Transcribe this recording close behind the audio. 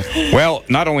Well,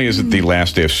 not only is it the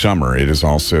last day of summer, it is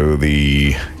also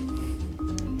the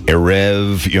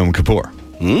Erev Yom Kippur.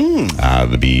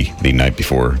 The night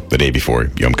before, the day before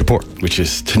Yom Kippur. Which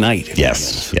is tonight.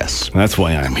 Yes. That's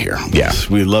why I'm here. Yeah.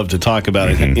 We love to talk about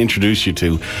it and introduce you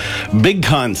to big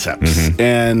concepts.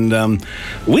 And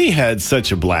we had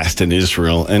such a blast in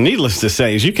Israel. And needless to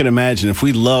say, as you can imagine, if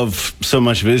we love so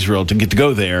much of Israel, to get to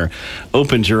go there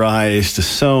opened your eyes to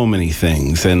so many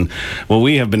things. And what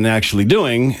we have been actually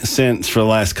doing since for the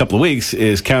last couple of weeks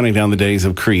is counting down the days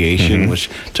of creation, which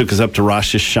took us up to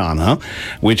Rosh Hashanah,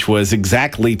 which was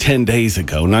exactly 10 days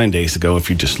ago, 9 days ago, if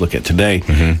you just look at today.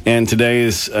 And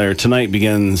tonight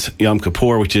begins Yom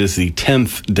Kippur, which is the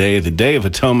 10th day, the Day of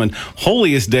Atonement,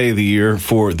 holiest day of the year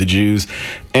for the Jews.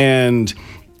 And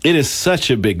it is such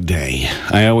a big day.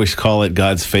 I always call it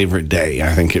God's favorite day.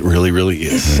 I think it really, really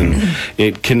is. And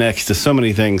it connects to so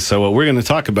many things. So what we're going to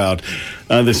talk about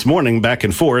this morning, back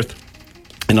and forth,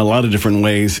 in a lot of different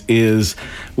ways, is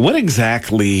what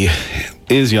exactly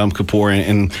is Yom Kippur,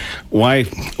 and why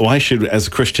should, as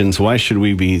Christians, why should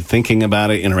we be thinking about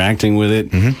it, interacting with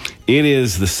it? It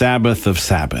is the Sabbath of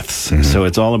Sabbaths. So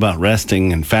it's all about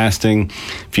resting and fasting.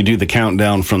 If you do the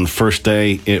countdown from the first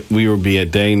day, we will be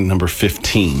at day number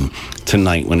 15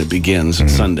 tonight when it begins at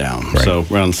sundown. Right. So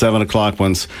around 7 o'clock,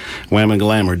 once Wham and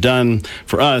Glam are done,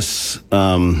 for us,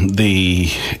 the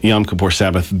Yom Kippur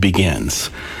Sabbath begins.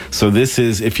 So this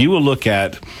is, if you will look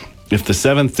at, if the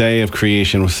seventh day of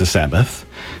creation was the Sabbath,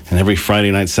 and every Friday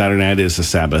night, Saturday night is the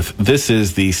Sabbath, this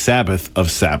is the Sabbath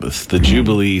of Sabbaths, the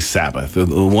Jubilee Sabbath, the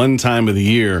one time of the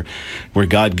year where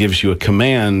God gives you a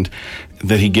command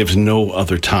that he gives no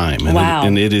other time.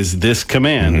 And it is this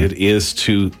command. It is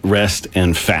to rest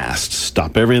and fast.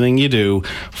 Stop everything you do.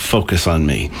 Focus on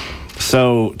me.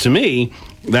 So to me,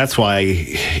 that's why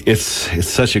it's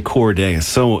such a core day. It's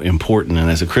so important.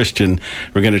 And as a Christian,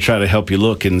 we're going to try to help you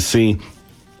look and see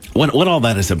what all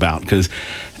that is about, because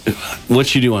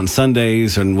what you do on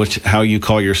Sundays and how you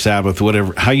call your Sabbath,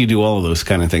 whatever, how you do all of those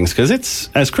kind of things, because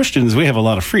as Christians, we have a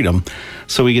lot of freedom,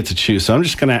 so we get to choose. So I'm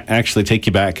just going to actually take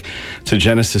you back to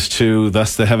Genesis 2.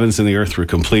 Thus the heavens and the earth were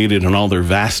completed in all their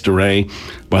vast array.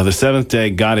 By the seventh day,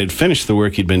 God had finished the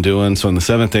work he'd been doing. So on the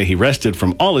seventh day, he rested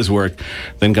from all his work.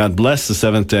 Then God blessed the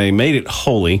seventh day, made it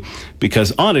holy,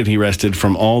 because on it he rested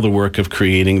from all the work of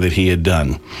creating that he had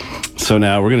done. So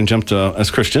now we're going to jump to,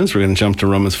 as Christians, we're going to jump to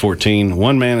Romans 14.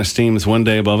 One man esteems one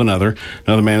day above another.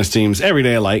 Another man esteems every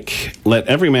day alike. Let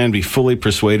every man be fully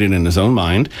persuaded in his own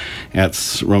mind.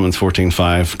 That's Romans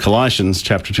 14:5. Colossians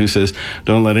chapter 2 says,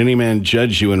 don't let any man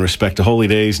judge you in respect to holy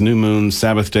days, new moons,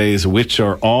 Sabbath days, which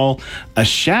are all a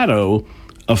shadow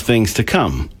of things to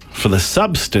come. For the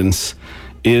substance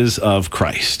is of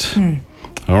Christ.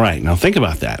 All right, now think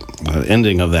about that. The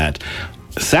ending of that.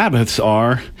 Sabbaths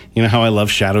are, you know how I love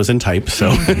shadows and type,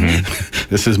 so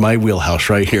this is my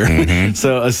wheelhouse right here.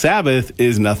 So a Sabbath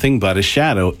is nothing but a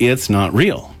shadow. It's not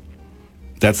real.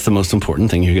 That's the most important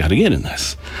thing you got to get in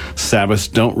this. Sabbaths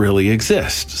don't really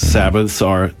exist. Sabbaths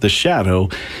are the shadow,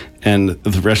 and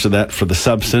the rest of that for the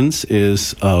substance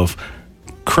is of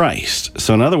Christ.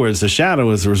 So in other words, the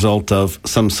shadow is the result of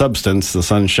some substance. The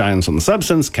sun shines on the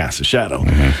substance, casts a shadow.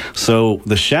 So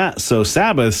so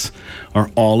Sabbaths are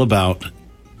all about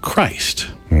Christ.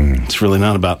 It's really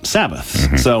not about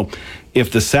Sabbath. So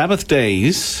if the Sabbath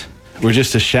days were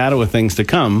just a shadow of things to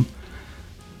come,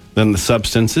 then the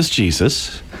substance is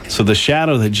Jesus. So the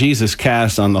shadow that Jesus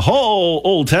cast on the whole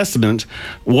Old Testament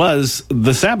was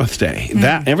the Sabbath day.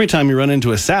 That every time you run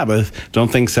into a Sabbath,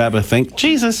 don't think Sabbath, think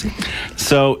Jesus.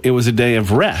 So it was a day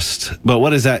of rest. But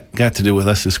what has that got to do with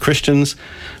us as Christians?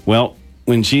 Well,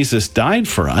 when Jesus died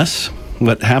for us,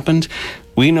 what happened?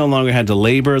 We no longer had to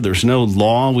labor. There's no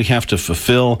law we have to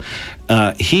fulfill.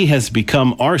 He has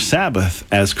become our Sabbath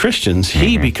as Christians.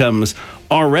 He becomes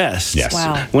our rest. Yes.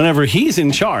 Wow. Whenever he's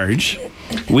in charge,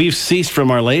 we've ceased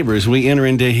from our labors. We enter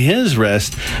into his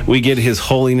rest. We get his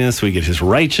holiness. We get his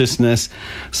righteousness.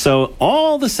 So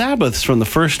all the Sabbaths from the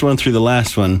first one through the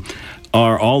last one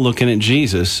are all looking at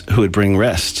Jesus, who would bring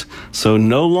rest. So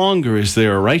no longer is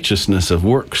there a righteousness of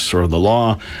works or the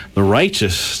law. The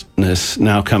righteousness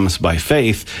now comes by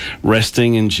faith,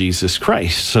 resting in Jesus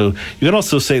Christ. So you could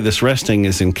also say this resting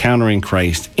is encountering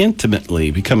Christ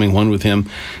intimately, becoming one with him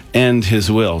and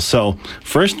his will. So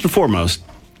first and foremost,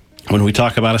 when we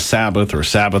talk about a Sabbath or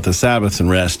Sabbath of Sabbaths and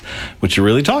rest, what you're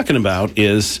really talking about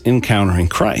is encountering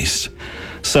Christ.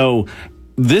 So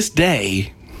this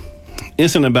day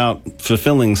isn't about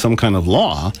fulfilling some kind of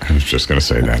law. I was just going to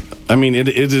say that. I mean, it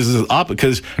is the opposite,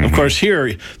 because, of course,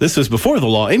 here, this is before the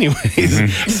law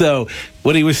anyways. So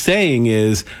what he was saying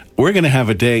is, we're going to have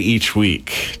a day each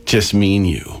week, just me and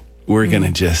you. We're going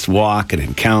to just walk and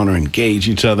encounter, engage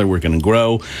each other. We're going to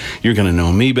grow. You're going to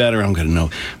know me better. I'm going to know.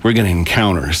 We're going to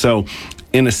encounter. So,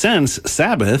 in a sense,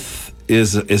 Sabbath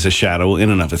is a shadow in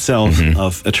and of itself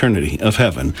of eternity, of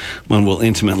heaven, when we'll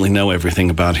intimately know everything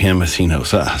about him as he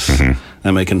knows us.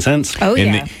 That making sense? Oh,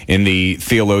 yeah. In the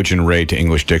Theologian Ray to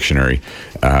English Dictionary,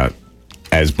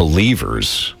 as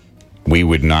believers, we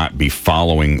would not be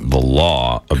following the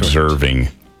law observing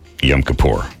Yom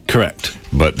Kippur. Correct.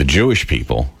 But the Jewish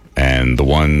people and the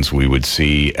ones we would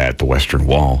see at the Western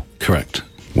Wall Correct.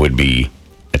 would be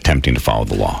attempting to follow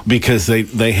the law. Because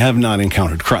they have not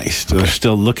encountered Christ. They're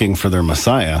still looking for their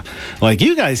Messiah. Like,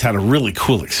 you guys had a really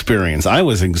cool experience. I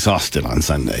was exhausted on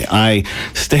Sunday. I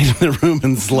stayed in the room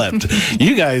and slept.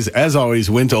 You guys, as always,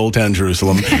 went to Old Town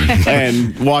Jerusalem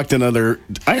and walked another...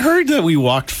 I heard that we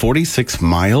walked 46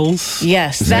 miles.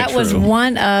 Yes, that was true?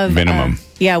 one of... Minimum.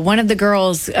 one of the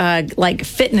girls' like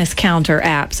fitness counter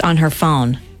apps on her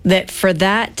phone. That for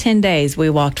that 10 days, we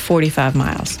walked 45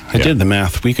 miles. I did the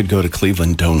math. We could go to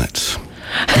Cleveland Donuts.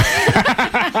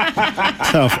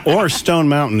 Or Stone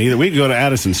Mountain. Either we could go to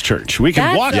Addison's church. We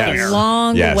could walk That's there. a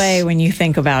long Yes. way when you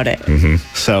think about it.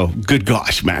 So, good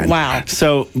gosh, man. Wow.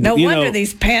 So, No you wonder know,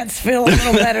 these pants feel a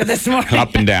little better this morning.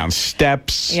 Up and down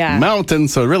steps. Yeah. mountain,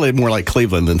 so really more like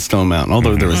Cleveland than Stone Mountain,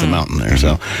 although there is a mountain there.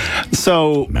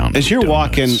 So Mountain as you're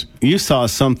walking, Donuts. you saw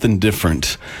something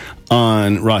different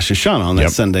on Rosh Hashanah on that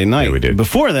Yep. Sunday night. Yeah, we did.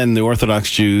 Before then, the Orthodox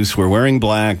Jews were wearing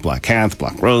black hats,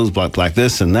 black robes, black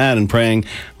this and that, and praying.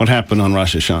 What happened on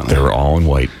Rosh Hashanah? They were all in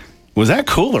white. Was that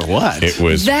cool or what? It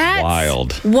was That's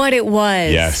wild. what it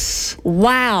was. Yes.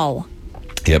 Wow.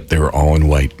 Yep, they were all in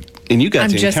white. and you got I'm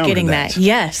to just encounter getting that.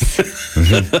 Yes.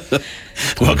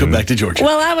 Welcome back to Georgia.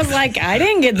 Well, I was like, I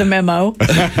didn't get the memo.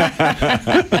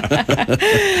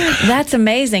 That's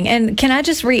amazing. And can I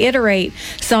just reiterate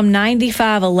Psalm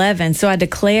 95:11? So I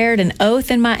declared an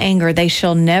oath in my anger, they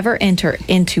shall never enter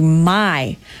into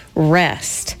my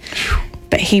rest.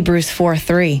 But Hebrews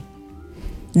 4:3.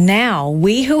 Now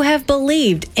we who have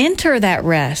believed enter that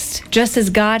rest, just as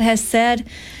God has said.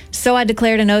 So I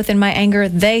declared an oath in my anger,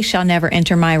 they shall never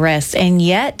enter my rest. And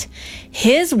yet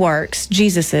his works,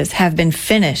 Jesus's, have been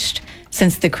finished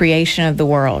since the creation of the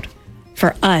world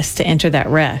for us to enter that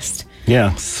rest.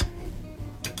 Yes.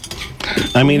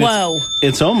 I mean, Whoa.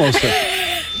 it's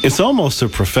almost a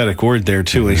prophetic word there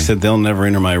too. He said they'll never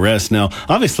enter my rest. Now,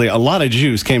 obviously, a lot of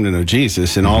Jews came to know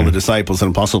Jesus, and all the disciples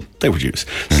and apostles, they were Jews.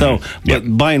 So, but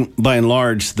by and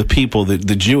large, the people, the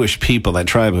Jewish people, that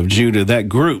tribe of Judah, that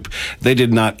group, they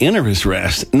did not enter his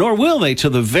rest, nor will they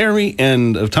till the very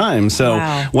end of time. So,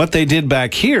 Wow. what they did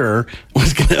back here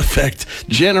was going to affect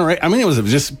I mean, it was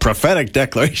just prophetic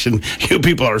declaration. You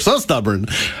people are so stubborn.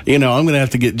 You know, I'm going to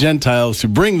have to get Gentiles to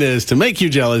bring this, to make you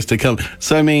jealous, to come.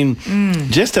 So, I mean,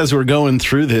 just as we're going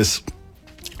through this,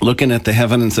 looking at the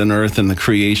heavens and earth and the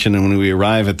creation, and when we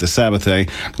arrive at the Sabbath day,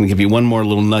 I'm going to give you one more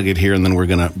little nugget here, and then we're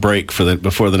going to break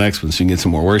before the next one so you can get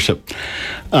some more worship.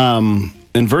 In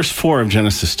verse 4 of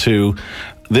Genesis 2,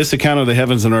 this account of the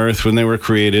heavens and earth when they were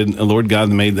created, the Lord God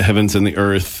made the heavens and the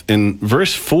earth. In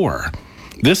verse 4,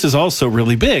 this is also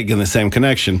really big in the same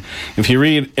connection. If you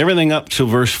read everything up to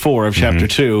verse 4 of chapter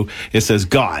 2, it says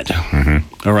God.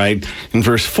 All right? In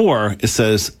verse 4, it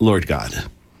says Lord God.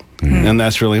 And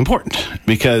that's really important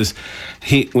because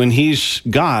when he's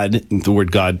God, the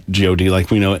word God, G-O-D,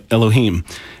 like we know it, Elohim,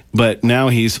 but now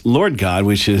he's Lord God,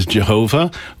 which is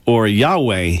Jehovah or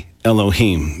Yahweh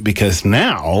Elohim, because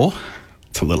now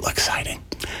it's a little exciting.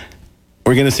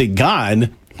 We're going to see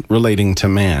God relating to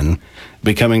man,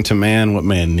 becoming to man what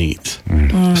man needs.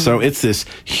 So it's this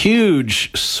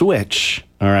huge switch,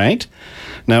 all right?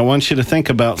 Now I want you to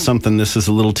think about something. This is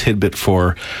a little tidbit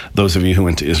for those of you who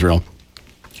went to Israel.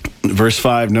 Verse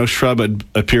 5, no shrub had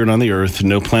appeared on the earth,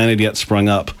 no plant had yet sprung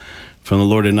up, for the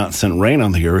Lord had not sent rain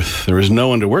on the earth. There was no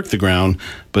one to work the ground,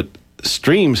 but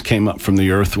streams came up from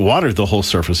the earth, watered the whole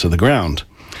surface of the ground.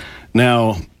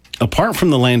 Now, apart from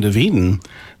the land of Eden,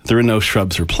 there are no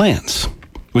shrubs or plants,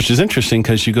 which is interesting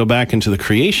because you go back into the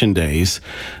creation days,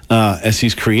 as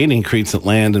he's creating, he creates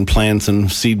land and plants and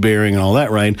seed bearing and all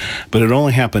that, right? But it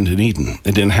only happened in Eden.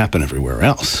 It didn't happen everywhere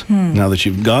else. Now that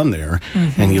you've gone there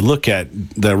and you look at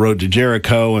the road to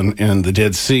Jericho and the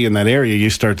Dead Sea in that area, you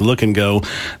start to look and go,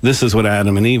 this is what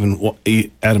Adam and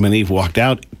Eve walked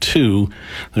out to.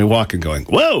 They're walking going,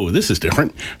 whoa, this is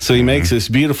different. So he makes this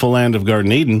beautiful land of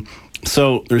Garden Eden.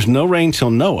 So there's no rain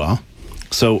till Noah.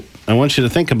 So I want you to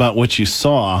think about what you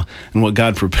saw and what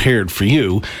God prepared for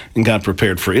you and God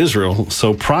prepared for Israel.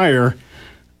 So prior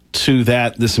to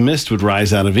that, this mist would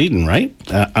rise out of Eden, right?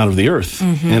 Out of the earth,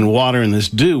 and water and this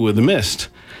dew with the mist.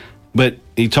 But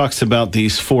he talks about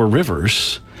these 4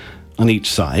 rivers on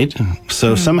each side.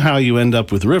 So somehow you end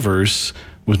up with rivers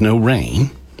with no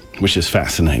rain, which is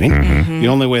fascinating. The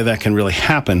only way that can really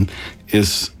happen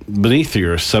is beneath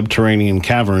your subterranean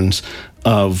caverns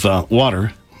of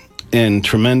water, and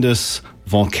tremendous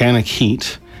volcanic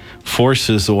heat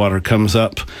forces the water, comes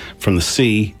up from the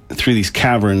sea through these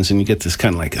caverns, and you get this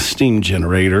kind of like a steam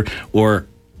generator or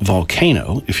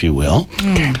volcano, if you will.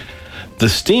 The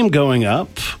steam going up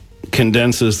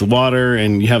condenses the water,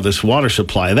 and you have this water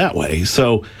supply that way.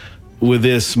 So with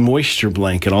this moisture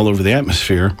blanket all over the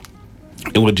atmosphere,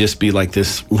 it would just be like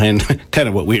this land, kind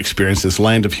of what we experience, this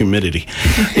land of humidity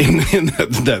in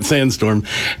that sandstorm.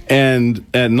 And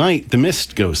at night, the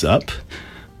mist goes up,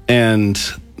 and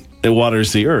it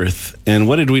waters the earth. And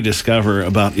what did we discover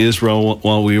about Israel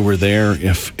while we were there?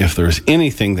 If there's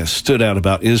anything that stood out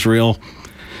about Israel,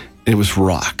 it was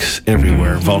rocks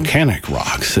everywhere, volcanic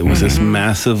rocks. It was this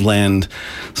massive land.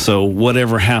 So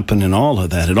whatever happened in all of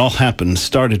that, it all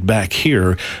started back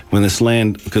here when this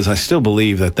land, because I still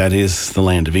believe that is the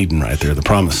land of Eden right there, the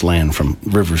promised land from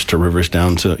rivers to rivers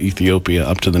down to Ethiopia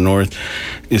up to the north.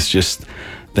 It's just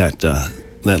that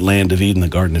land of Eden, the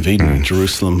Garden of Eden in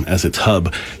Jerusalem as its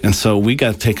hub. And so we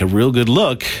got to take a real good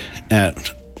look at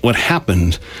what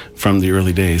happened from the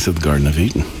early days of the Garden of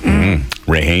Eden.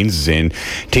 Ray Haynes is in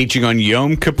teaching on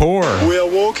Yom Kippur. We are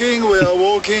walking, we are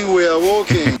walking, we are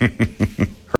walking.